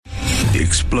the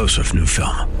explosive new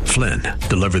film, Flynn,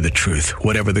 Deliver the Truth,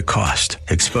 Whatever the Cost,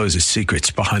 exposes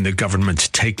secrets behind the government's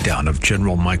takedown of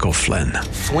General Michael Flynn.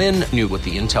 Flynn knew what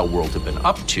the intel world had been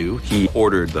up to. He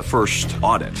ordered the first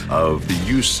audit of the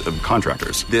use of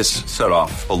contractors. This set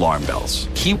off alarm bells.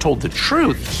 He told the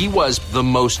truth. He was the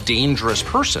most dangerous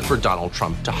person for Donald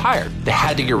Trump to hire. They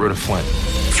had to get rid of Flynn.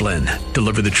 Flynn,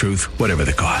 Deliver the Truth, Whatever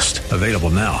the Cost. Available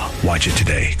now. Watch it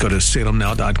today. Go to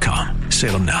salemnow.com.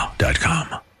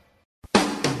 salemnow.com.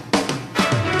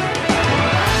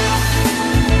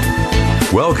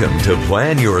 Welcome to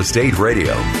Plan Your Estate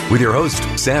Radio with your host,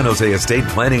 San Jose estate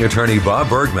planning attorney Bob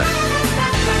Bergman.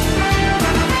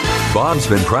 Bob's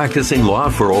been practicing law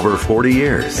for over 40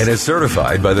 years and is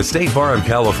certified by the State Bar of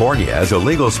California as a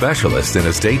legal specialist in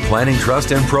estate planning,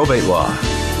 trust, and probate law.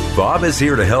 Bob is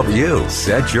here to help you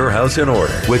set your house in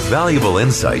order with valuable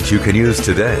insights you can use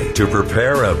today to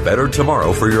prepare a better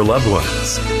tomorrow for your loved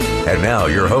ones. And now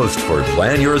your host for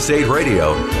Plan Your Estate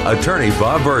Radio, attorney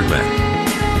Bob Bergman.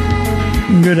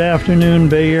 Good afternoon,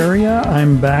 Bay Area.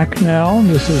 I'm back now.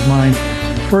 This is my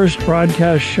first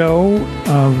broadcast show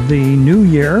of the new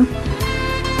year.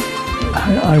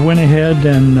 I went ahead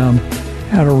and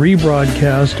had a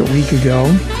rebroadcast a week ago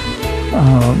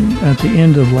at the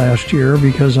end of last year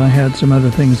because I had some other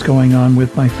things going on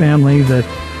with my family that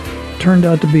turned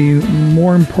out to be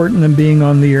more important than being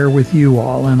on the air with you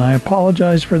all. And I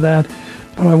apologize for that,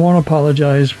 but I won't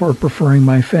apologize for preferring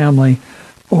my family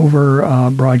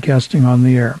over broadcasting on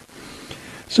the air.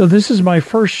 So this is my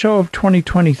first show of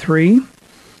 2023.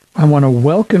 I want to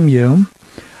welcome you.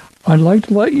 I'd like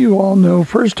to let you all know,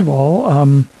 first of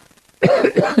all,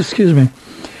 excuse me,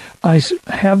 I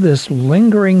have this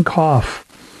lingering cough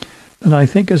that I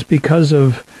think is because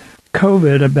of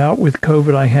COVID, a bout with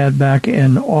COVID I had back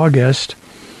in August,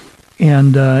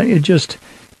 and it just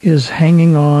is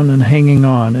hanging on,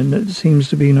 and it seems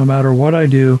to be no matter what I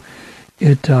do,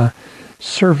 it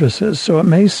surfaces. So it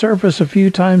may surface a few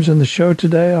times in the show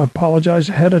today. I apologize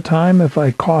ahead of time if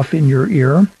I cough in your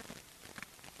ear.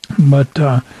 But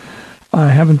I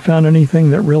haven't found anything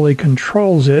that really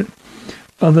controls it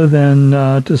other than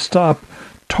to stop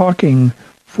talking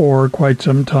for quite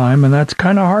some time. And that's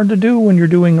kind of hard to do when you're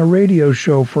doing a radio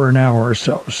show for an hour or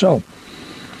so. So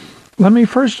let me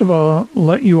first of all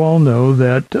let you all know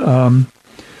that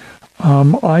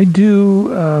I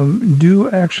do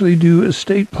actually do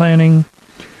estate planning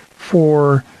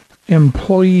for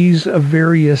employees of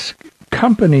various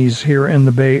companies here in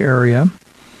the Bay Area,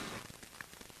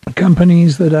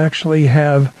 companies that actually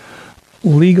have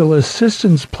legal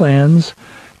assistance plans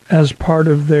as part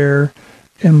of their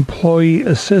employee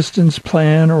assistance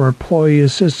plan or employee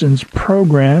assistance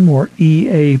program, or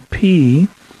EAP.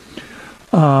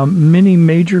 Many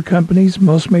major companies,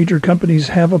 most major companies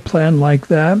have a plan like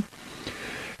that.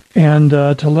 And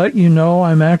to let you know,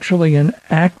 I'm actually an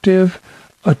active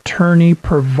attorney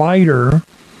provider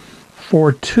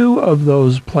for two of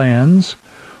those plans.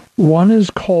 One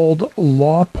is called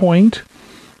LawPoint,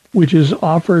 which is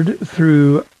offered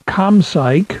through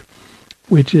ComPsych,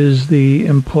 which is the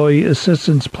employee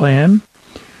assistance plan.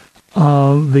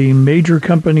 The major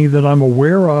company that I'm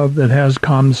aware of that has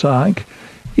ComPsych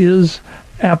is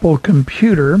Apple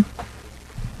Computer.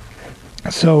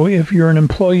 So if you're an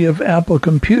employee of Apple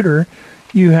Computer,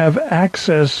 you have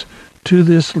access to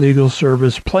this legal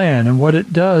service plan. And what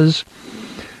it does,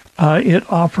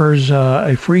 it offers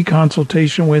a free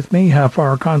consultation with me,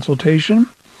 half-hour consultation,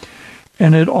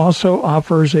 and it also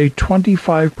offers a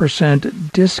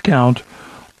 25% discount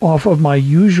off of my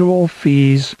usual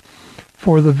fees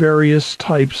for the various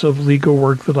types of legal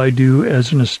work that I do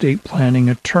as an estate planning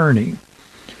attorney.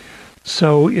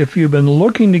 So if you've been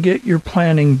looking to get your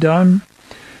planning done,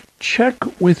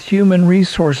 check with Human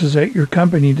Resources at your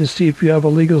company to see if you have a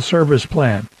legal service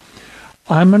plan.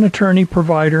 I'm an attorney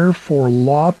provider for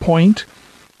LawPoint,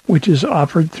 which is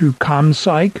offered through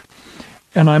ComPsych,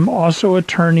 and I'm also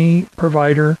attorney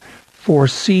provider for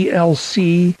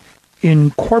CLC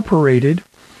Incorporated,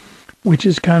 which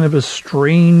is kind of a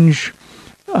strange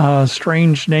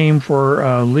name for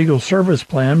a legal service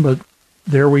plan, but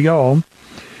there we go.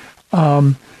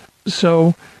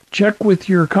 So check with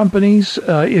your companies.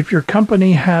 If your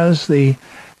company has the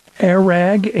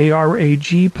ARAG,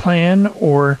 A-R-A-G plan,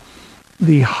 or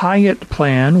the Hyatt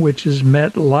plan, which is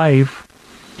MetLife,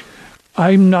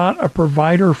 I'm not a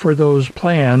provider for those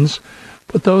plans,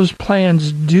 but those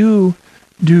plans do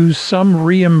some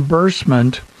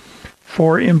reimbursement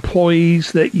for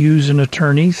employees that use an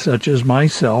attorney, such as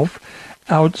myself,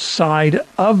 outside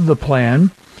of the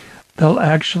plan. They'll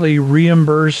actually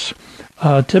reimburse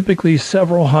typically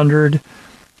several hundred,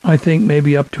 I think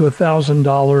maybe up to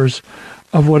 $1,000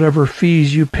 of whatever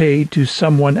fees you pay to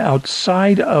someone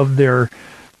outside of their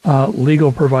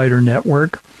legal provider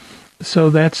network. So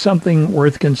that's something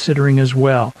worth considering as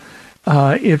well.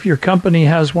 If your company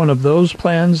has one of those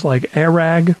plans like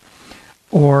ARAG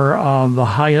or the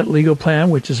Hyatt legal plan,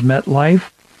 which is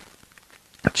MetLife,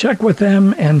 check with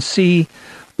them and see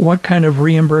what kind of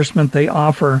reimbursement they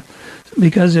offer.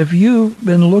 Because if you've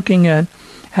been looking at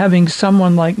having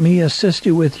someone like me assist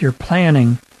you with your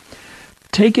planning,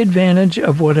 take advantage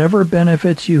of whatever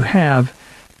benefits you have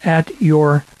at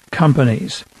your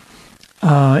companies.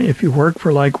 If you work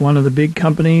for like one of the big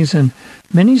companies, and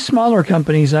many smaller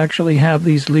companies actually have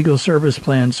these legal service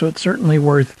plans, so it's certainly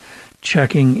worth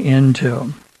checking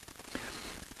into.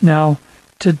 Now,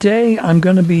 today I'm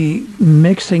going to be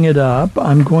mixing it up.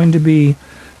 I'm going to be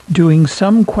doing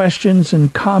some questions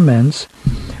and comments,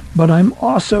 but I'm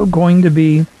also going to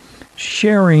be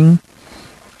sharing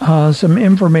some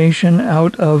information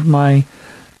out of my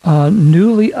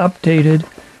newly updated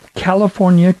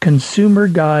California Consumer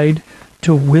Guide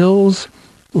to Wills,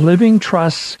 Living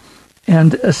Trusts,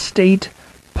 and Estate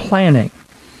Planning,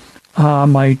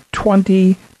 my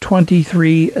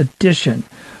 2023 edition,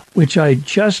 which I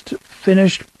just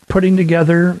finished putting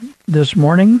together this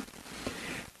morning.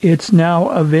 It's now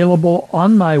available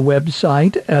on my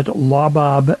website at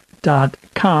lawbob.com.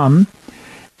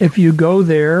 If you go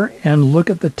there and look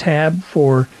at the tab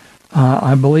for,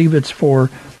 I believe it's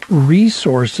for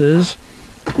resources.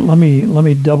 Let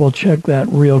me double check that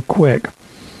real quick.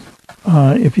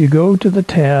 If you go to the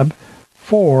tab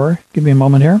for, give me a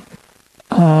moment here.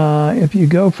 If you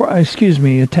go for, a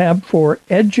tab for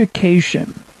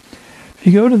education. If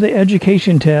you go to the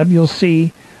education tab, you'll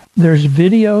see there's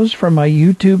videos from my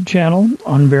YouTube channel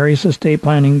on various estate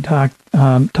planning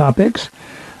topics.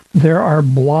 There are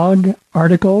blog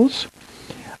articles.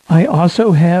 I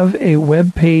also have a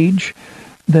web page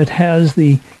that has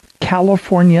the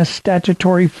California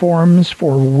statutory forms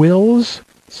for wills,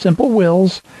 simple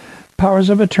wills, powers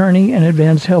of attorney, and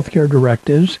advanced healthcare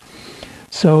directives.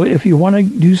 So if you want to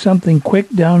do something quick,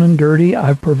 down and dirty,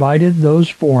 I've provided those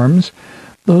forms.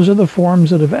 Those are the forms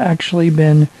that have actually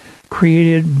been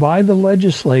created by the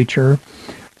legislature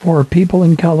for people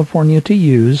in California to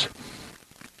use.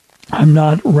 I'm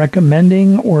not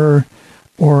recommending or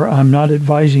I'm not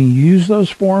advising you use those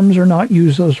forms or not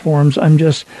use those forms. I'm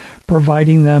just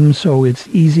providing them so it's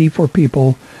easy for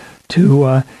people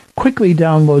to quickly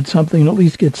download something and at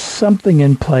least get something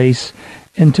in place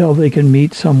until they can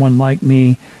meet someone like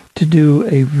me to do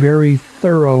a very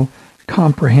thorough,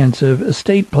 comprehensive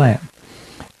estate plan.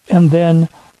 And then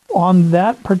on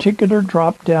that particular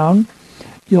drop-down,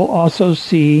 you'll also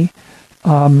see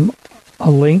a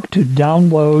link to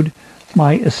download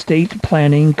my estate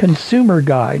planning consumer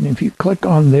guide. And if you click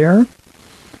on there,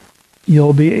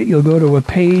 you'll go to a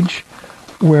page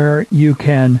where you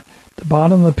can, at the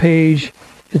bottom of the page,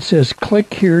 it says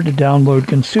click here to download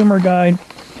consumer guide.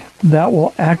 That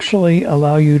will actually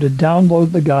allow you to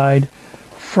download the guide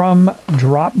from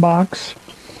Dropbox,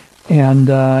 and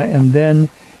then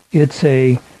it's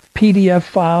a PDF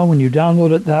file. When you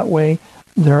download it that way,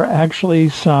 there are actually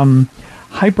some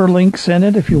hyperlinks in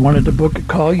it. If you wanted to book a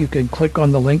call, you can click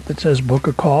on the link that says book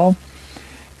a call.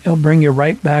 It'll bring you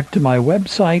right back to my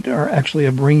website, or actually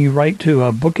it'll bring you right to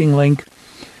a booking link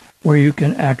where you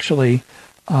can actually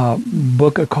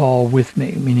book a call with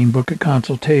me, meaning book a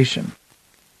consultation.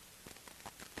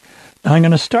 Now, I'm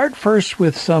going to start first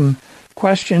with some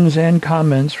questions and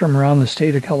comments from around the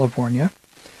state of California.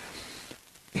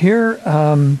 Here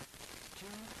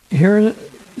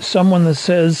someone that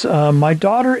says, my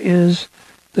daughter is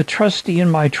the trustee in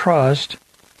my trust,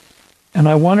 and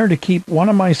I want her to keep one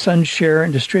of my son's share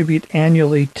and distribute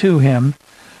annually to him.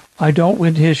 I don't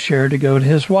want his share to go to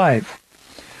his wife.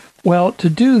 Well, to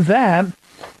do that,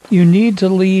 you need to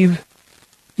leave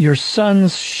your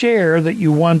son's share that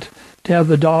you want to have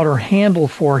the daughter handle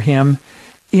for him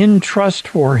in trust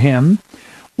for him,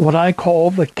 what I call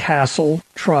the Castle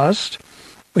Trust,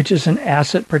 which is an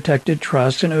asset-protected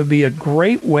trust, and it would be a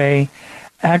great way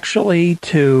actually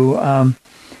to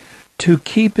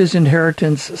keep his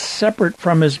inheritance separate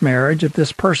from his marriage. If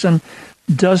this person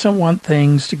doesn't want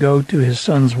things to go to his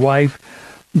son's wife,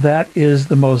 that is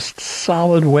the most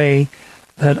solid way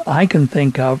that I can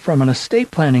think of from an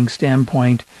estate planning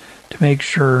standpoint to make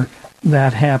sure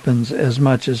that happens as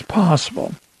much as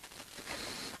possible.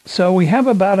 So we have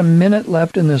about a minute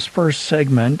left in this first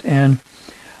segment, and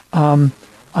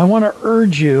I want to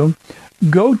urge you,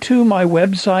 go to my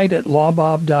website at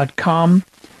lawbob.com.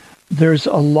 There's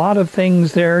a lot of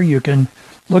things there. You can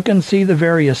look and see the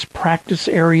various practice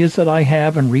areas that I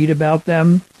have and read about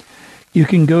them. You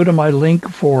can go to my link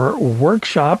for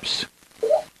workshops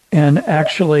and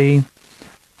actually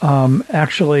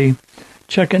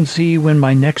check and see when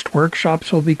my next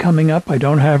workshops will be coming up. I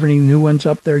don't have any new ones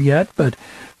up there yet, but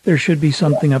there should be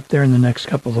something up there in the next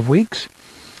couple of weeks.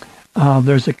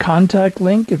 There's a contact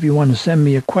link if you want to send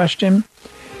me a question.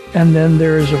 And then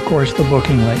there is, of course, the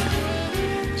booking link.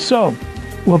 So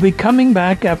we'll be coming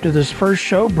back after this first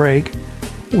show break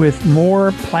with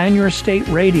more Plan Your Estate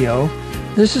Radio.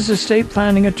 This is estate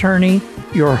planning attorney,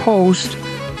 your host,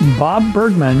 Bob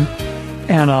Bergman,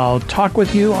 and I'll talk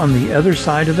with you on the other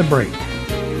side of the break.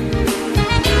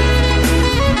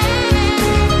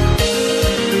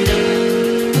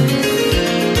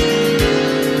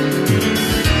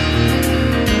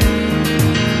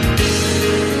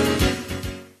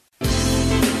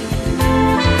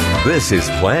 This is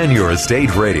Plan Your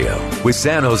Estate Radio with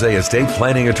San Jose estate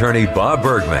planning attorney Bob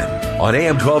Bergman on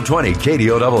AM 1220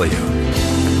 KDOW.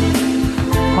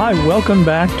 Hi, welcome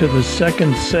back to the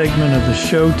second segment of the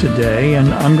show today,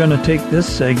 and I'm going to take this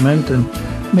segment and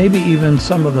maybe even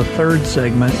some of the third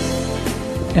segment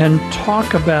and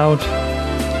talk about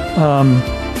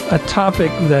a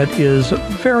topic that is a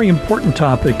very important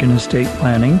topic in estate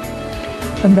planning,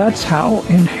 and that's how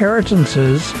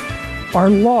inheritances are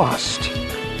lost.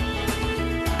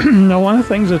 Now, one of the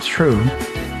things that's true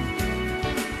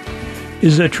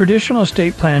is that traditional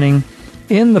estate planning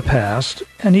in the past,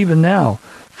 and even now,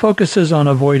 focuses on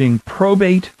avoiding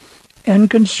probate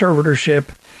and conservatorship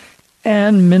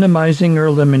and minimizing or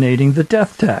eliminating the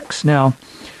death tax. Now,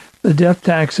 the death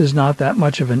tax is not that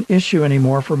much of an issue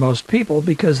anymore for most people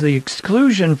because the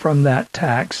exclusion from that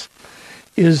tax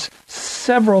is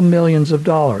several millions of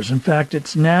dollars. In fact,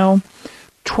 it's now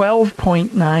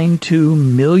 $12.92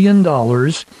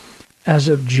 million as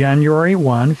of January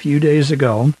 1, a few days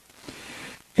ago.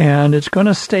 And it's going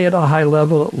to stay at a high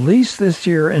level at least this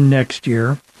year and next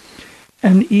year.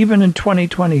 And even in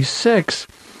 2026,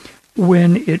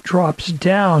 when it drops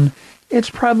down, it's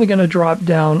probably going to drop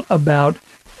down about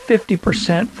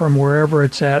 50% from wherever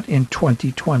it's at in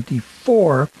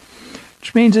 2024,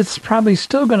 which means it's probably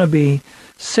still going to be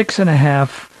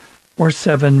 $6.5 or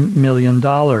 $7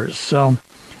 million. So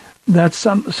that's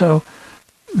some. So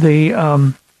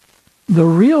the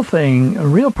real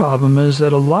problem is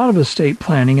that a lot of estate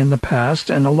planning in the past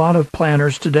and a lot of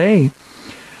planners today,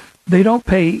 they don't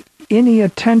pay any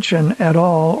attention at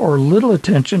all or little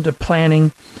attention to planning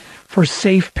for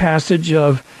safe passage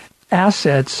of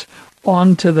assets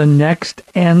onto the next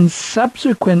and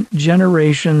subsequent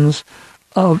generations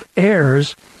of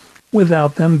heirs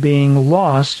without them being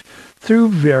lost through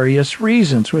various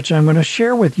reasons, which I'm going to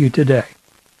share with you today.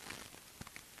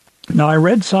 Now, I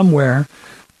read somewhere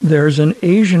there's an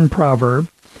Asian proverb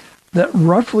that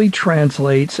roughly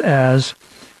translates as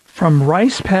from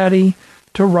rice paddy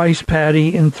to rice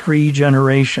paddy in 3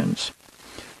 generations.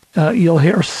 You'll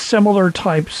hear similar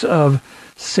types of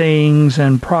sayings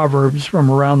and proverbs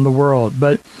from around the world,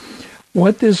 but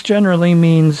what this generally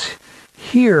means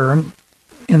here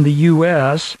in the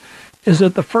U.S. is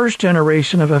that the first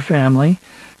generation of a family,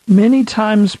 many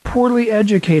times poorly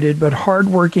educated but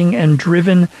hardworking and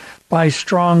driven by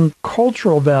strong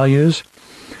cultural values,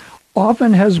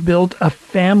 often has built a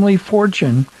family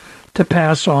fortune to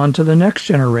pass on to the next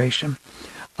generation.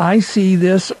 I see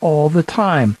this all the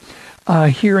time.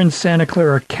 Here in Santa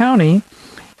Clara County,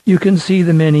 you can see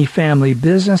the many family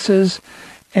businesses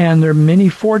and their many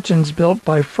fortunes built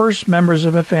by first members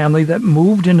of a family that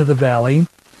moved into the valley,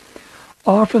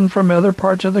 often from other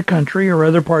parts of the country or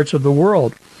other parts of the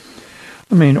world.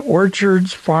 I mean,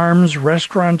 orchards, farms,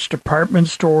 restaurants, department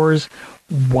stores,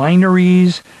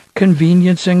 wineries,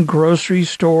 convenience and grocery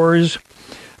stores,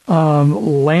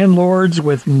 landlords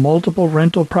with multiple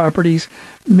rental properties.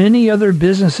 Many other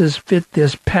businesses fit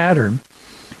this pattern.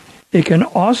 It can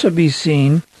also be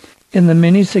seen in the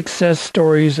many success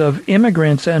stories of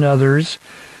immigrants and others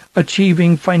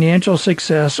achieving financial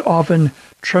success, often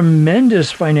tremendous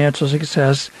financial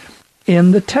success,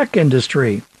 in the tech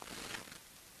industry.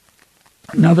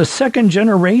 Now, the second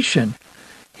generation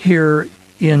here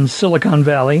in Silicon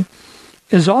Valley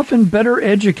is often better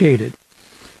educated,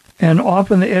 and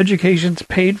often the education's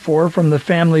paid for from the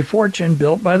family fortune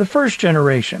built by the first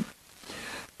generation.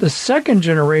 The second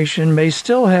generation may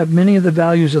still have many of the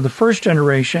values of the first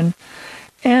generation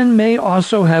and may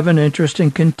also have an interest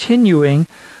in continuing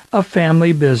a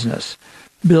family business,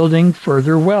 building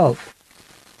further wealth.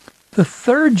 The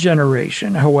third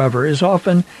generation, however, is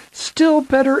often still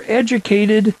better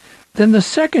educated than the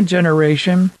second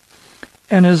generation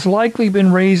and has likely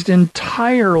been raised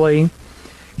entirely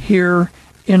here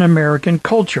in American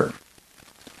culture.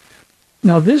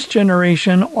 Now, this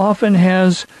generation often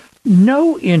has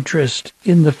no interest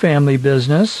in the family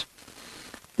business,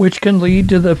 which can lead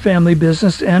to the family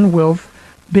business and wealth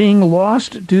being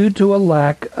lost due to a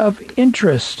lack of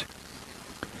interest.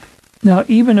 Now,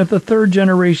 even if the third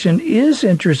generation is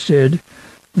interested,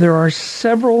 there are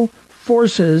several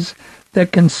forces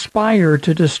that conspire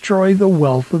to destroy the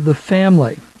wealth of the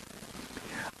family.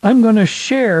 I'm going to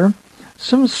share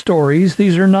some stories.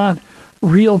 These are not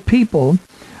real people,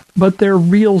 but they're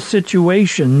real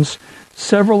situations,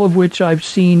 several of which I've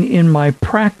seen in my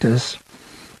practice.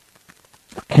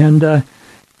 And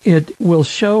it will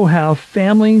show how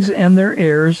families and their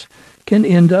heirs can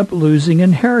end up losing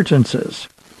inheritances.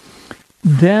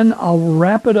 Then I'll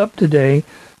wrap it up today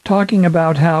talking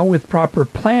about how, with proper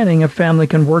planning, a family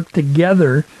can work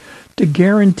together to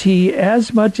guarantee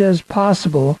as much as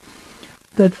possible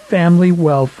that family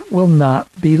wealth will not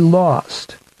be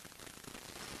lost.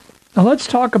 Now let's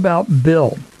talk about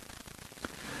Bill.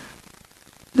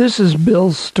 This is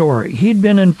Bill's story. He'd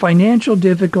been in financial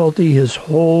difficulty his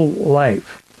whole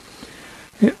life.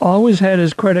 He always had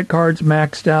his credit cards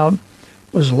maxed out,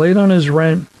 was late on his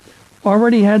rent,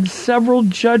 already had several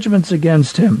judgments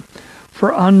against him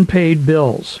for unpaid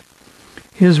bills.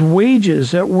 His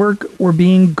wages at work were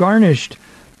being garnished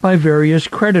by various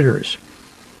creditors.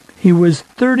 He was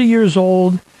 30 years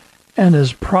old, and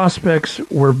his prospects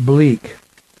were bleak.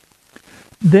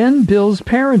 Then Bill's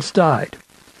parents died,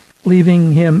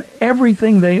 leaving him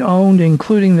everything they owned,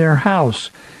 including their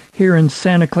house here in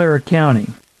Santa Clara County.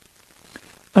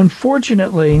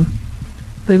 Unfortunately,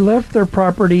 they left their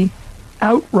property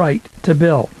outright to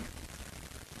Bill.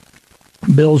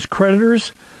 Bill's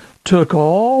creditors took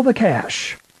all the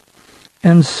cash,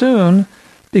 and soon,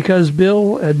 because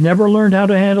Bill had never learned how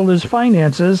to handle his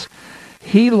finances,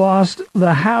 he lost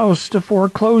the house to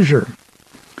foreclosure.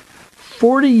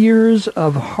 40 years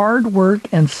of hard work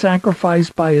and sacrifice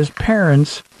by his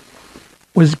parents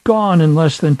was gone in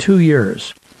less than 2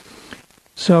 years.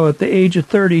 So at the age of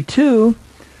 32,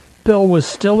 Bill was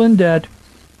still in debt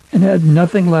and had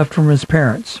nothing left from his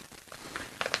parents.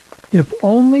 If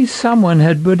only someone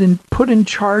had been put in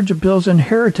charge of Bill's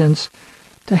inheritance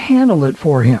to handle it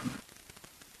for him.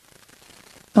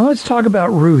 Now let's talk about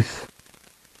Ruth.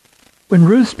 When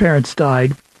Ruth's parents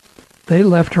died, they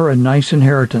left her a nice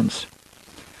inheritance.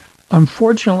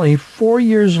 Unfortunately, 4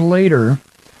 years later,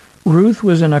 Ruth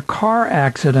was in a car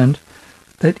accident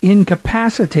that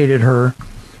incapacitated her,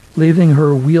 leaving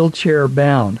her wheelchair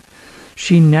bound.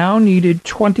 She now needed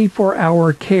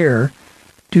 24-hour care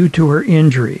due to her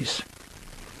injuries.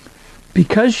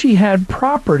 Because she had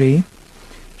property,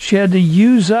 she had to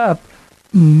use up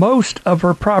most of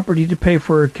her property to pay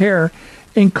for her care,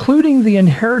 including the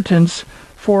inheritance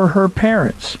for her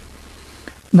parents.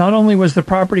 Not only was the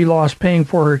property lost paying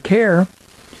for her care,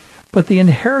 but the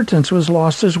inheritance was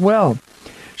lost as well.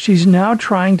 She's now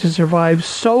trying to survive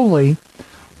solely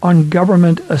on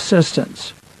government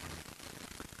assistance.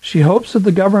 She hopes that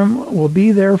the government will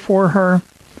be there for her,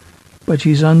 but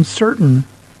she's uncertain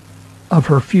of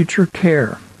her future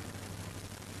care.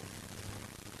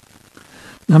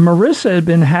 Now, Marissa had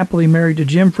been happily married to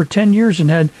Jim for 10 years and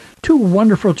had 2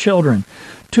 wonderful children.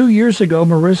 2 years ago,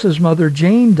 Marissa's mother,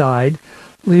 Jane, died,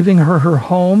 leaving her her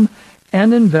home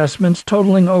and investments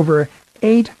totaling over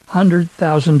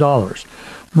 $800,000.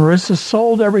 Marissa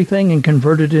sold everything and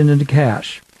converted it into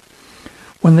cash.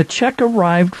 When the check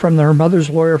arrived from her mother's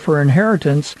lawyer for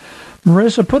inheritance,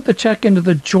 Marissa put the check into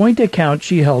the joint account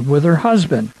she held with her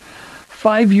husband.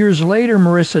 5 years later,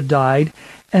 Marissa died,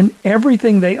 and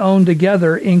everything they owned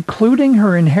together, including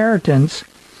her inheritance,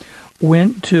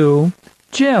 went to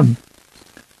Jim.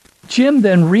 Jim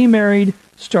then remarried,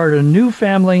 started a new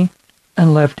family,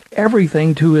 and left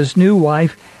everything to his new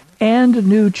wife and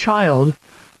new child,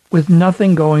 with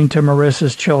nothing going to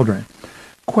Marissa's children.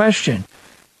 Question: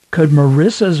 could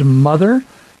Marissa's mother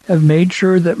have made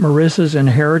sure that Marissa's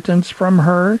inheritance from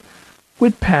her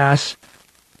would pass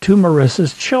to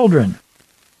Marissa's children,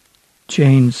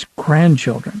 Jane's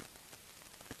grandchildren?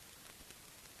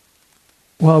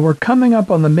 Well, we're coming up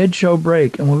on the mid-show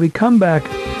break, and when we come back,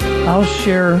 I'll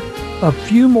share a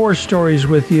few more stories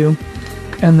with you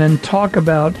and then talk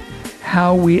about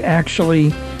how we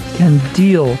actually can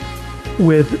deal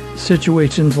with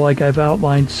situations like I've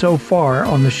outlined so far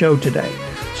on the show today.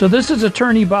 So this is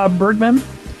attorney Bob Bergman,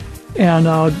 and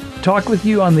I'll talk with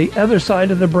you on the other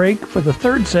side of the break for the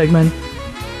third segment,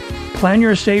 Plan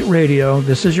Your Estate Radio.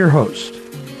 This is your host.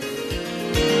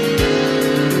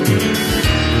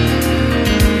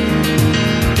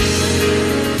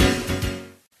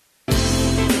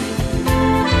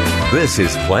 This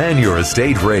is Plan Your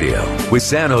Estate Radio with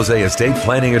San Jose estate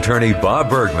planning attorney Bob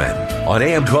Bergman on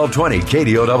AM 1220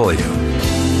 KDOW.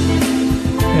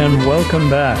 And welcome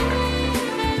back.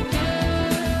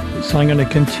 So I'm going to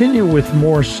continue with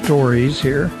more stories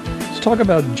here. Let's talk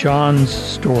about John's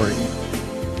story.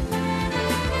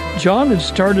 John had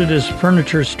started his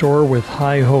furniture store with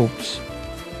high hopes.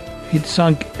 He'd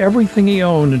sunk everything he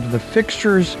owned into the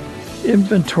fixtures,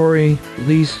 inventory,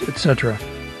 lease, etc.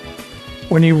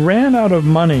 When he ran out of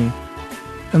money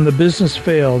and the business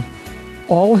failed,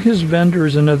 all his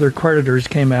vendors and other creditors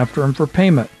came after him for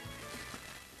payment.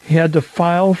 He had to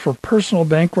file for personal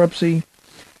bankruptcy,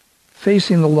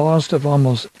 facing the loss of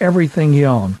almost everything he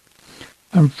owned.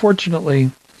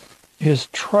 Unfortunately, his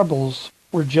troubles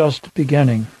were just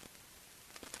beginning.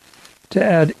 To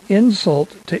add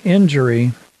insult to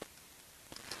injury,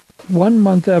 1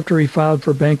 month after he filed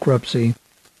for bankruptcy,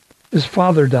 his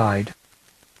father died,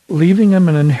 leaving him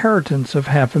an inheritance of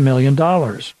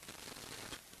 $500,000.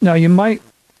 Now, you might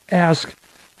ask,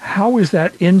 how is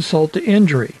that insult to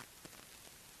injury?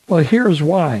 Well, here's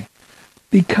why.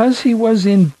 Because he was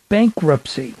in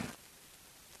bankruptcy.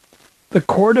 The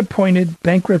court-appointed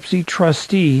bankruptcy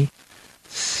trustee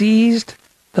seized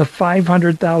the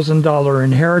 $500,000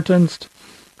 inheritance,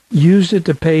 used it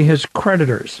to pay his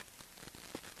creditors.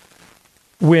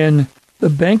 When the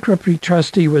bankruptcy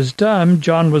trustee was done,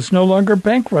 John was no longer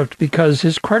bankrupt because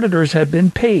his creditors had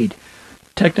been paid.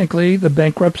 Technically, the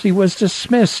bankruptcy was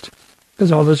dismissed because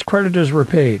all his creditors were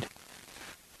paid.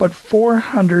 But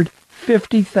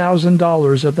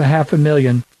 $450,000 of the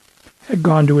 $500,000 had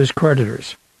gone to his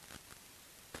creditors.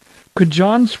 Could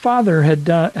John's father have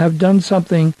done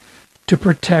something to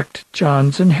protect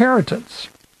John's inheritance?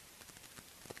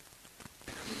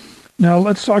 Now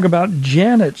let's talk about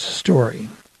Janet's story.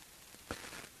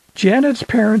 Janet's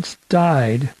parents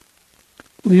died,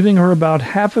 leaving her about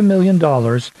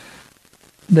 $500,000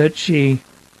 that she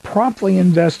promptly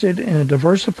invested in a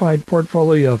diversified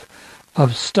portfolio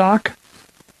of stock,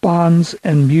 bonds,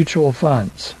 and mutual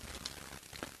funds.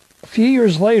 A few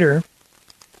years later,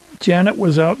 Janet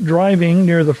was out driving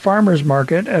near the farmer's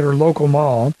market at her local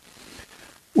mall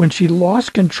when she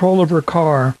lost control of her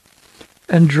car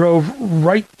and drove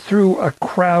right through a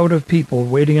crowd of people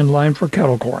waiting in line for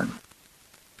kettle corn.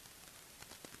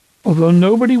 Although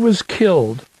nobody was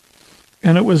killed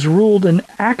and it was ruled an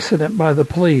accident by the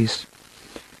police,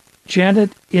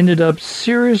 Janet ended up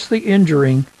seriously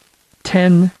injuring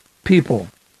 10 people.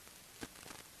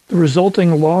 The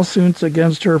resulting lawsuits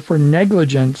against her for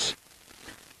negligence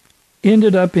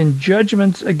ended up in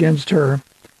judgments against her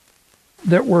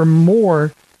that were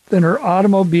more than her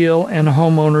automobile and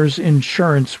homeowner's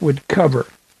insurance would cover.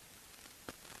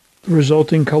 The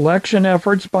resulting collection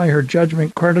efforts by her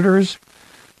judgment creditors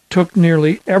took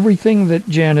nearly everything that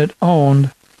Janet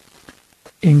owned,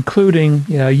 including,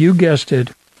 yeah, you guessed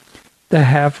it, the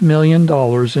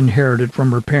 $500,000 inherited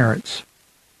from her parents.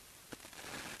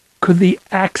 Could the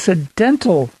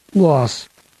accidental loss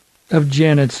of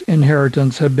Janet's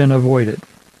inheritance have been avoided?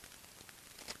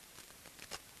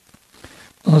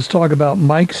 Let's talk about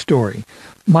Mike's story.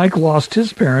 Mike lost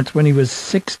his parents when he was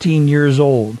 16 years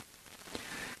old.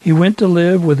 He went to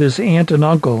live with his aunt and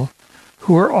uncle,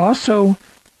 who were also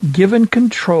given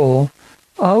control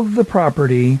of the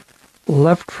property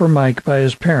left for Mike by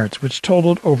his parents, which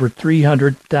totaled over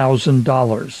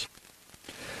 $300,000.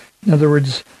 In other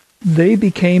words, they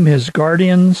became his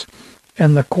guardians,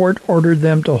 and the court ordered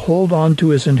them to hold on to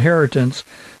his inheritance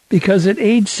because at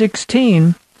age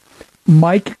 16,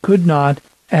 Mike could not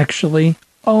actually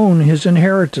own his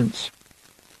inheritance.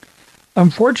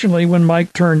 Unfortunately, when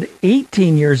Mike turned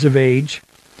 18 years of age,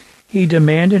 he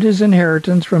demanded his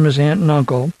inheritance from his aunt and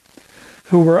uncle,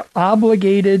 who were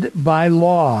obligated by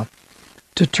law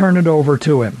to turn it over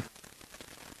to him.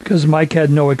 Because Mike had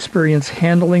no experience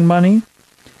handling money,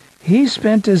 he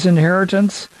spent his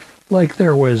inheritance like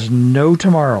there was no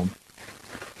tomorrow.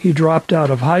 He dropped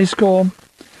out of high school,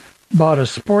 bought a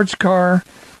sports car,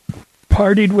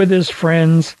 partied with his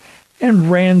friends,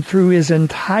 and ran through his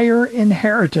entire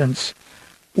inheritance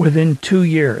within 2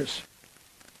 years.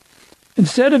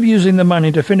 Instead of using the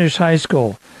money to finish high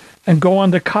school and go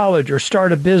on to college or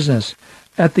start a business,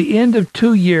 at the end of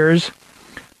 2 years,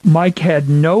 Mike had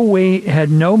no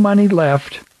money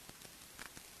left,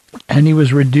 and he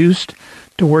was reduced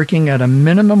to working at a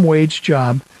minimum wage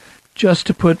job just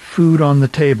to put food on the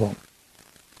table.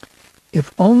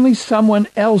 If only someone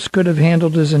else could have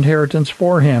handled his inheritance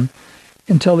for him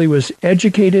until he was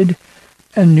educated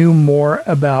and knew more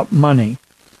about money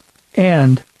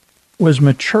and was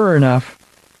mature enough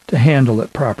to handle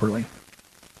it properly.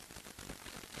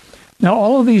 Now,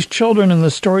 all of these children in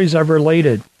the stories I've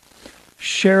related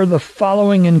share the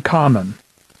following in common.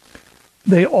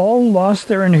 They all lost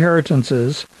their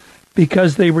inheritances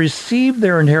because they received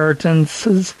their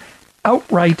inheritances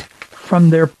outright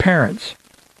from their parents.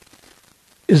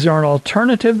 Is there an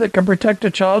alternative that can protect a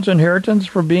child's inheritance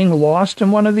from being lost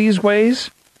in one of these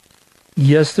ways?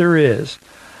 Yes, there is.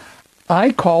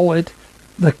 I call it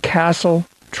the Castle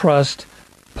Trust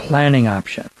planning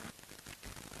option.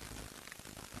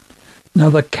 Now,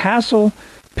 the castle,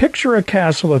 picture a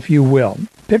castle, if you will.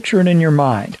 Picture it in your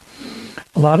mind.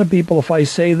 A lot of people, if I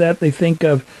say that, they think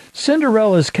of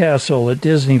Cinderella's castle at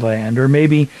Disneyland, or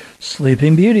maybe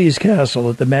Sleeping Beauty's castle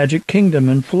at the Magic Kingdom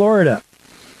in Florida.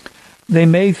 They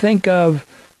may think of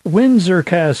Windsor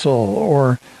Castle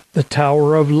or the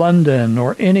Tower of London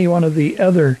or any one of the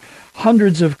other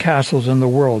hundreds of castles in the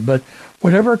world. But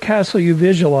whatever castle you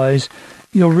visualize,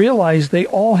 you'll realize they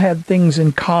all had things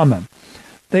in common.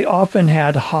 They often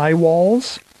had high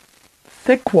walls,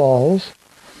 thick walls,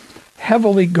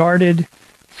 heavily guarded,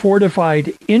 fortified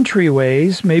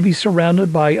entryways, maybe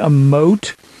surrounded by a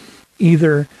moat,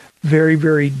 either very,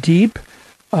 very deep,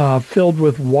 filled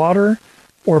with water,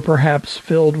 or perhaps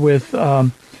filled with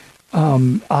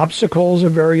obstacles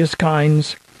of various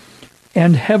kinds,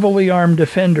 and heavily armed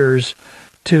defenders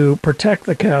to protect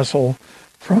the castle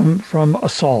from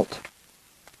assault.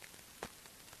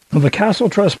 The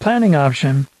Castle Trust planning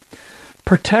option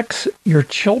protects your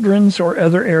children's or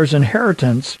other heirs'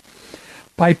 inheritance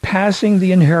by passing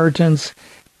the inheritance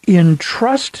in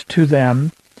trust to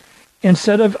them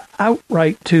instead of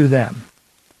outright to them.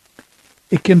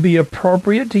 It can be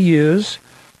appropriate to use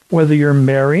whether you're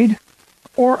married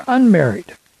or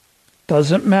unmarried.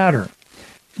 Doesn't matter.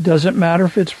 It doesn't matter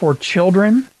if it's for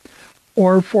children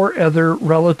or for other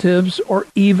relatives or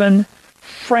even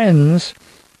friends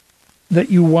that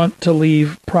you want to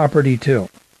leave property to.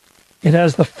 It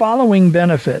has the following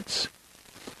benefits.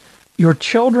 Your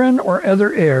children or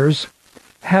other heirs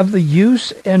have the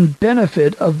use and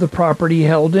benefit of the property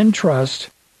held in trust,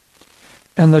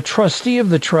 and the trustee of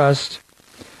the trust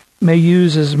may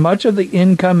use as much of the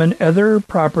income and other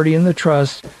property in the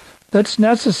trust that's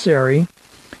necessary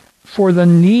for the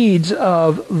needs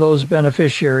of those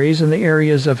beneficiaries in the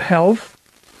areas of health,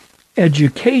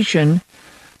 education,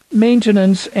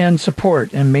 maintenance, and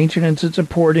support. And maintenance and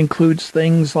support includes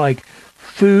things like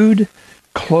food,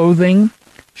 clothing,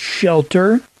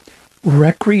 shelter,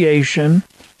 recreation,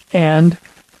 and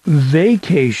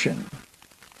vacation.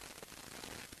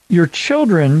 Your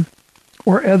children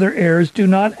or other heirs do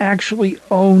not actually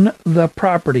own the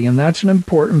property, and that's an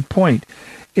important point.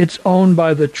 It's owned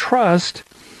by the trust,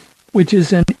 which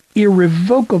is an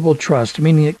irrevocable trust,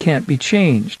 meaning it can't be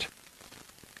changed.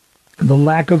 The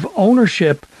lack of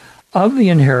ownership of the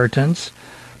inheritance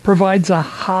provides a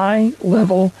high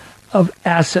level of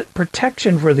asset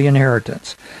protection for the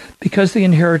inheritance. Because the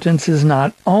inheritance is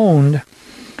not owned,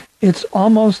 it's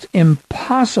almost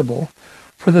impossible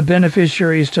for the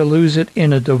beneficiaries to lose it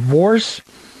in a divorce,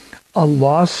 a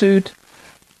lawsuit,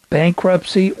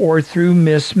 bankruptcy, or through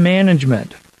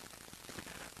mismanagement.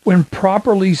 When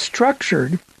properly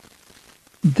structured,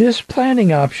 this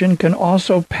planning option can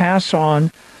also pass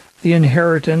on the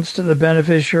inheritance to the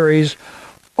beneficiary's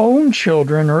own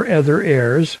children or other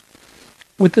heirs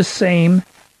with the same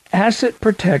asset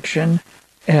protection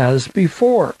as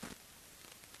before.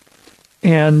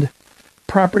 And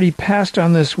property passed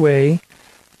on this way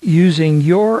using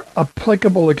your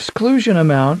applicable exclusion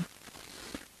amount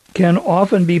can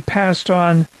often be passed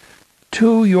on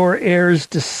to your heirs'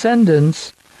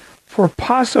 descendants for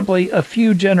possibly a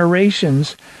few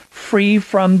generations free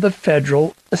from the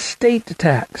federal estate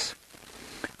tax.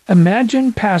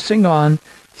 Imagine passing on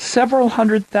several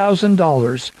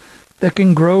 $100,000 that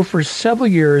can grow for several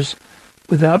years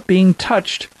without being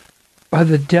touched by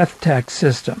the death tax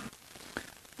system.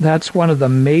 That's one of the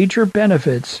major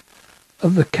benefits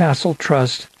of the Castle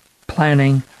Trust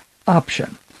planning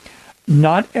option.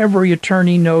 Not every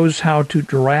attorney knows how to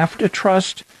draft a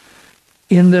trust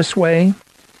in this way.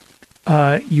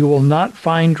 You will not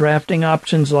find drafting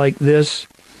options like this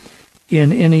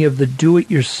in any of the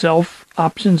do-it-yourself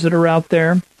options that are out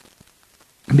there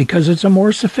because it's a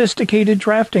more sophisticated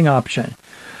drafting option.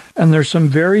 And there's some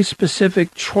very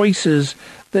specific choices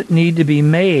that need to be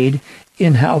made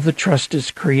in how the trust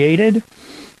is created,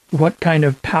 what kind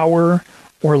of power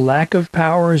or lack of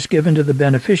power is given to the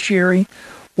beneficiary,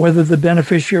 whether the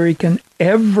beneficiary can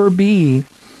ever be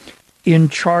in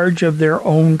charge of their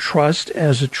own trust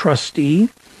as a trustee,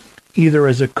 either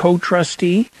as a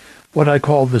co-trustee, what I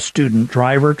call the student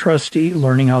driver trustee,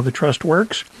 learning how the trust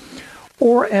works,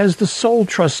 or as the sole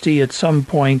trustee at some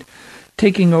point,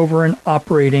 taking over and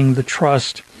operating the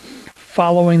trust,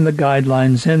 following the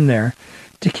guidelines in there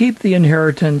to keep the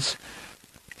inheritance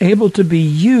able to be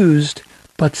used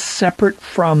but separate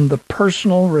from the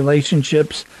personal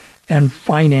relationships and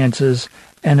finances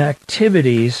and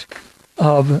activities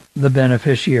of the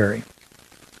beneficiary.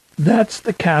 That's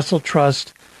the Castle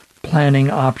Trust planning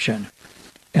option,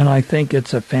 and I think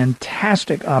it's a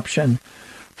fantastic option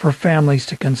for families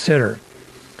to consider.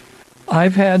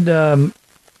 I've had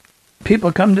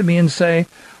people come to me and say,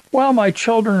 well, my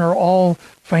children are all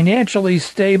financially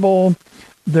stable.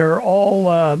 They're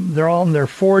all in their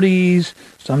 40s,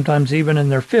 sometimes even in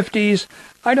their 50s.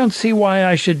 I don't see why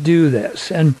I should do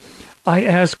this. And I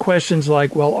ask questions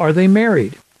like, well, are they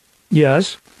married?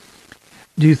 Yes.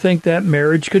 Do you think that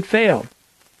marriage could fail?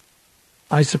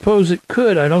 I suppose it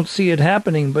could. I don't see it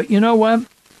happening. But you know what?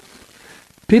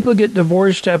 People get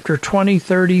divorced after 20,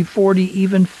 30, 40,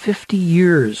 even 50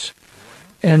 years,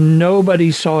 and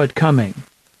nobody saw it coming.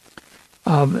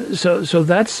 So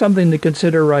that's something to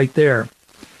consider right there.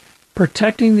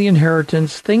 Protecting the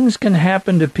inheritance. Things can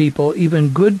happen to people, even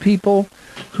good people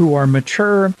who are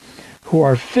mature, who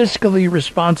are fiscally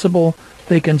responsible.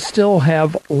 They can still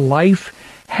have life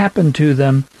happen to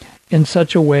them in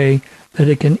such a way that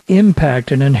it can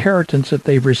impact an inheritance that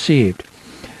they've received.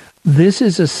 This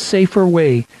is a safer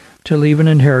way to leave an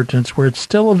inheritance where it's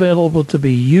still available to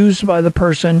be used by the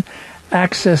person,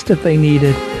 accessed if they need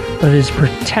it, but is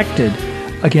protected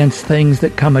against things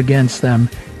that come against them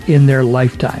in their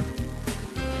lifetime.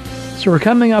 So we're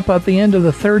coming up at the end of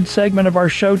the third segment of our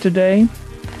show today.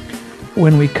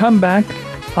 When we come back,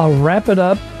 I'll wrap it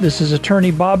up. This is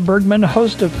attorney Bob Bergman,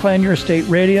 host of Plan Your Estate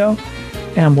Radio,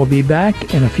 and we'll be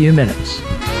back in a few minutes.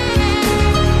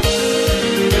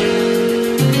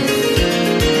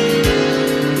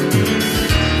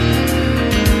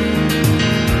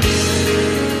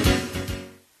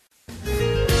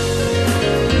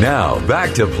 Now,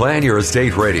 back to Plan Your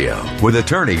Estate Radio with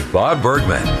attorney Bob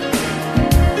Bergman.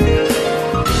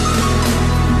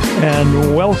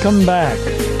 And welcome back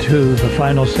to the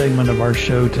final segment of our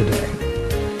show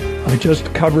today. I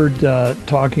just covered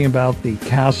talking about the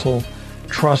Castle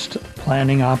Trust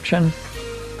planning option,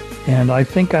 and I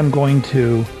think I'm going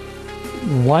to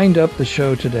wind up the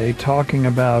show today talking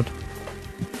about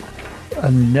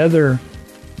another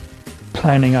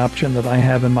planning option that I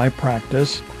have in my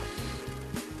practice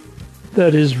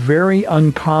that is very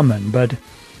uncommon, but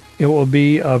it will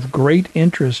be of great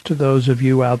interest to those of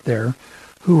you out there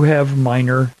who have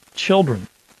minor children.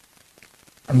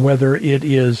 And whether it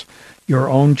is your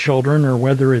own children or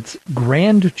whether it's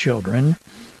grandchildren,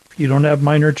 if you don't have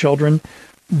minor children,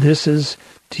 this is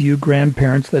to you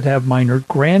grandparents that have minor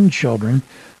grandchildren,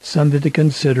 something to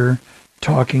consider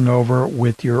talking over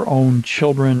with your own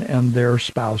children and their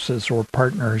spouses or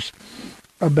partners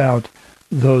about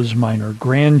those minor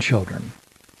grandchildren.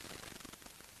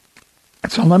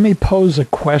 So let me pose a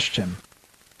question.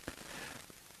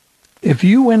 If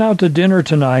you went out to dinner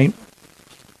tonight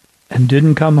and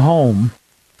didn't come home,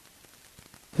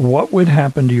 what would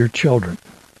happen to your children?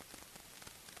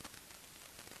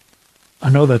 I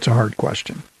know that's a hard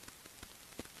question.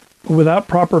 But without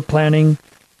proper planning,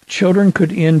 children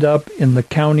could end up in the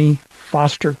county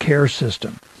foster care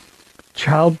system.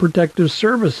 Child Protective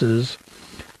Services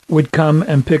would come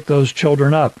and pick those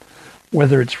children up,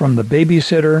 whether it's from the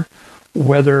babysitter,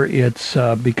 whether it's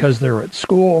because they're at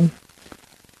school,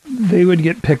 they would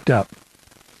get picked up.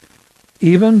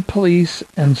 Even police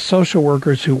and social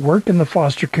workers who work in the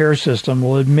foster care system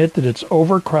will admit that it's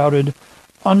overcrowded,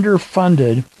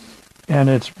 underfunded, and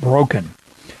it's broken.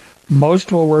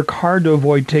 Most will work hard to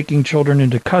avoid taking children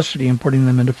into custody and putting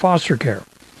them into foster care.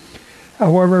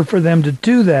 However, for them to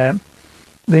do that,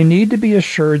 they need to be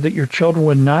assured that your children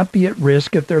would not be at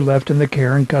risk if they're left in the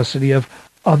care and custody of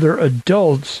other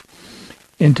adults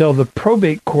until the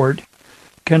probate court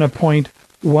can appoint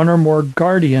one or more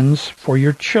guardians for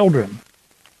your children.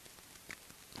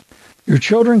 Your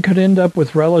children could end up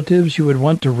with relatives you would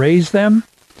want to raise them,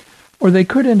 or they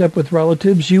could end up with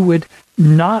relatives you would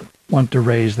not want to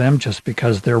raise them just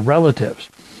because they're relatives.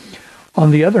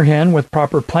 On the other hand, with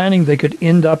proper planning, they could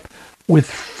end up with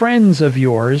friends of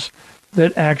yours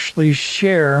that actually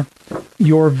share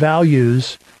your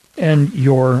values and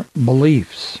your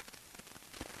beliefs.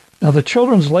 Now, the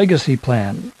Children's Legacy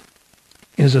Plan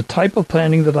is a type of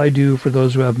planning that I do for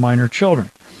those who have minor children.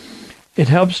 It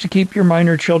helps to keep your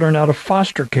minor children out of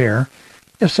foster care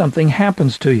if something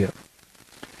happens to you.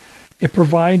 It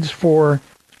provides for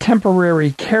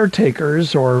temporary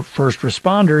caretakers or first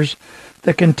responders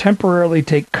that can temporarily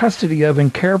take custody of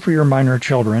and care for your minor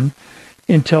children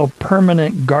until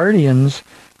permanent guardians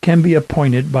can be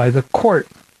appointed by the court.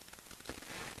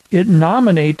 It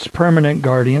nominates permanent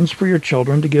guardians for your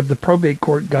children to give the probate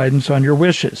court guidance on your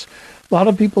wishes. A lot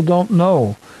of people don't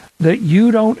know that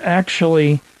you don't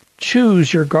actually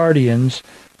choose your guardians.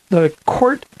 The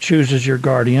court chooses your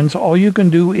guardians. All you can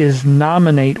do is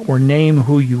nominate or name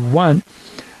who you want,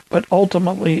 but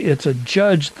ultimately it's a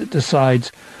judge that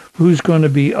decides who's going to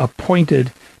be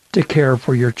appointed to care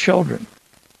for your children.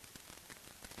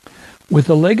 With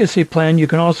the legacy plan, you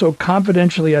can also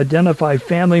confidentially identify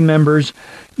family members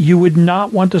you would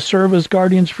not want to serve as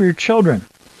guardians for your children.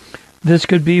 This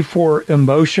could be for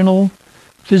emotional,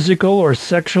 physical, or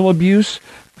sexual abuse,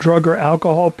 drug or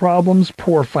alcohol problems,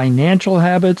 poor financial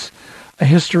habits, a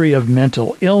history of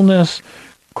mental illness,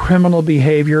 criminal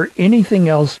behavior, anything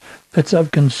else that's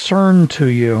of concern to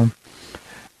you.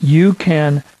 You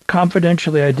can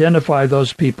confidentially identify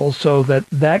those people so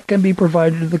that can be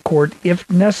provided to the court if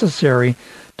necessary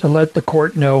to let the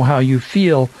court know how you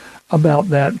feel about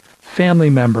that family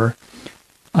member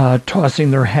tossing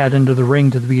their hat into the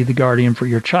ring to be the guardian for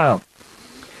your child.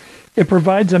 It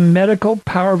provides a medical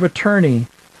power of attorney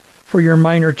for your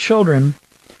minor children,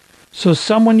 so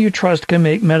someone you trust can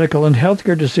make medical and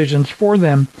healthcare decisions for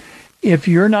them if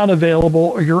you're not available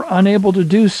or you're unable to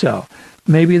do so.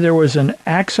 Maybe there was an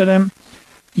accident,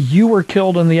 you were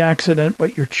killed in the accident,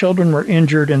 but your children were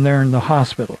injured and they're in the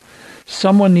hospital.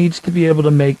 Someone needs to be able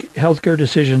to make healthcare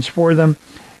decisions for them.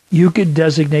 You could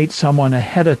designate someone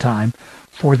ahead of time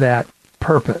for that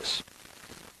purpose.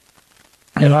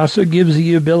 It also gives you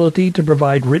the ability to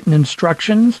provide written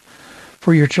instructions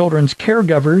for your children's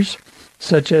caregivers,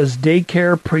 such as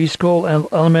daycare, preschool, and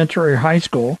elementary or high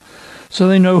school, so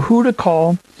they know who to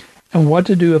call and what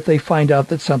to do if they find out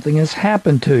that something has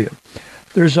happened to you.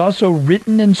 There's also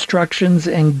written instructions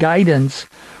and guidance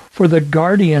for the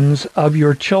guardians of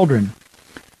your children,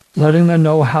 letting them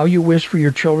know how you wish for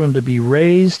your children to be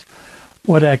raised,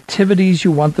 what activities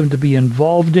you want them to be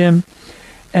involved in,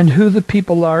 and who the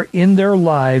people are in their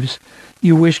lives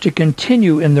you wish to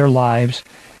continue in their lives,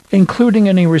 including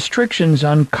any restrictions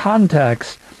on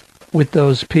contacts with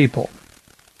those people.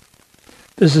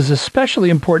 This is especially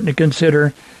important to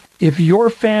consider if your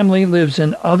family lives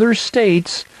in other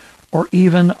states or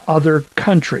even other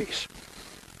countries.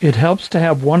 It helps to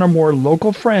have one or more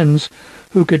local friends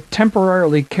who could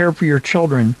temporarily care for your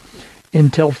children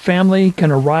until family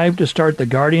can arrive to start the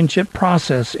guardianship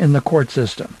process in the court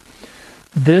system.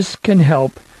 This can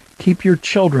help keep your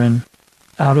children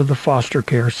out of the foster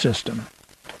care system.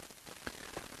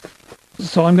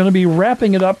 So I'm going to be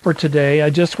wrapping it up for today. I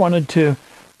just wanted to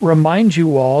remind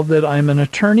you all that I'm an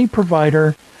attorney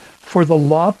provider for the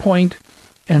LawPoint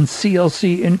and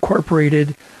CLC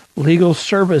Incorporated legal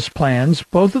service plans.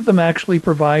 Both of them actually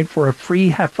provide for a free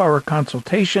half-hour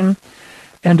consultation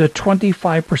and a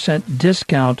 25%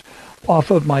 discount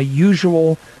off of my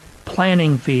usual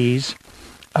planning fees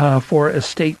for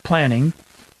estate planning.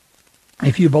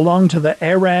 If you belong to the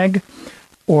ARAG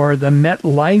or the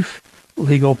MetLife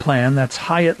legal plan, that's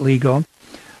Hyatt Legal,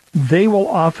 they will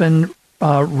often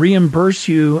reimburse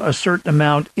you a certain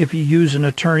amount if you use an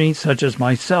attorney such as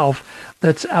myself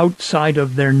that's outside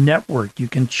of their network. You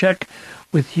can check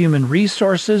with Human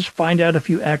Resources, find out if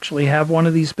you actually have one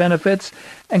of these benefits,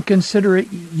 and consider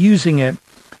using it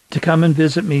to come and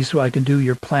visit me so I can do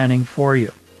your planning for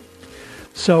you.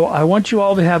 So I want you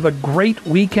all to have a great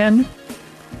weekend.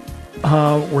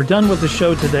 We're done with the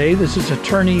show today. This is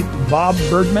attorney Bob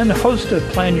Bergman, host of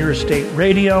Plan Your Estate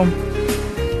Radio,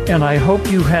 and I hope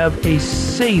you have a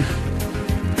safe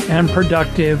and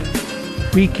productive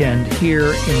weekend here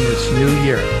in this new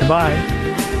year. Bye.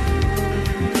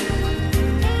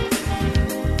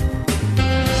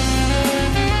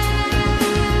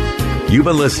 You've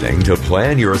been listening to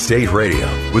Plan Your Estate Radio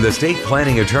with estate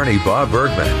planning attorney Bob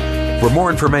Bergman. For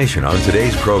more information on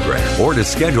today's program or to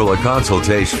schedule a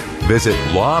consultation, visit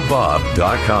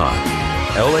lawbob.com,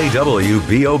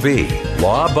 LAWBOB,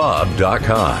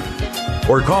 lawbob.com,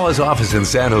 or call his office in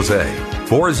San Jose,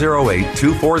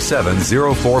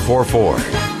 408-247-0444.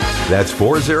 That's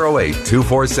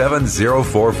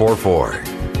 408-247-0444.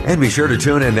 And be sure to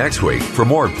tune in next week for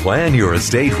more Plan Your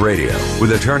Estate Radio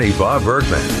with attorney Bob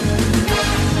Bergman.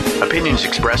 Opinions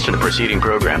expressed in the preceding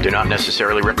program do not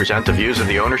necessarily represent the views of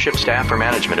the ownership, staff, or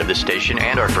management of this station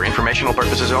and are for informational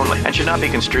purposes only and should not be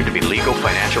construed to be legal,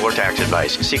 financial, or tax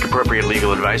advice. Seek appropriate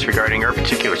legal advice regarding your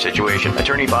particular situation.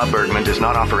 Attorney Bob Bergman does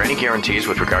not offer any guarantees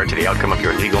with regard to the outcome of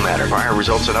your legal matter. Prior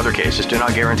results in other cases do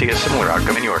not guarantee a similar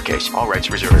outcome in your case. All rights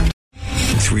reserved.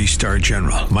 3-star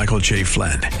General Michael J.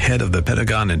 Flynn, head of the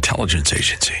Pentagon Intelligence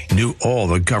Agency, knew all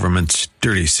the government's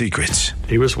dirty secrets.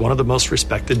 He was one of the most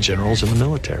respected generals in the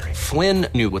military. Flynn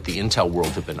knew what the intel world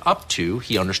had been up to.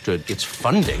 He understood its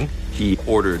funding. He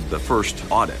ordered the first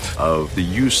audit of the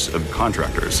use of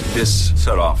contractors. This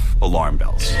set off alarm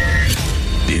bells.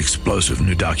 The explosive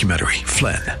new documentary,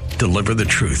 Flynn, Deliver the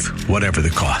Truth, Whatever the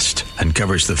Cost,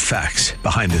 uncovers the facts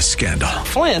behind this scandal.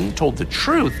 Flynn told the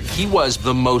truth. He was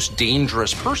the most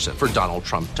dangerous person for Donald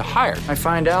Trump to hire. I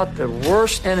find out the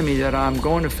worst enemy that I'm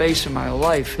going to face in my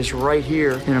life is right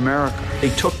here in America. They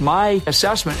took my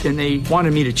assessment and they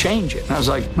wanted me to change it. And I was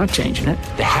like, I'm not changing it.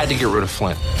 They had to get rid of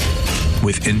Flynn.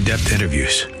 With in-depth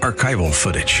interviews, archival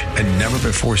footage, and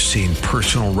never-before-seen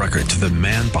personal records of the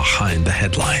man behind the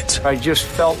headlines. I just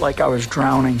felt like I was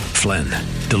drowning. Flynn,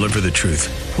 Deliver the Truth,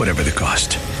 Whatever the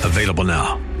Cost. Available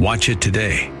now. Watch it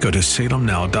today. Go to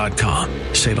salemnow.com.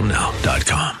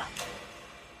 salemnow.com.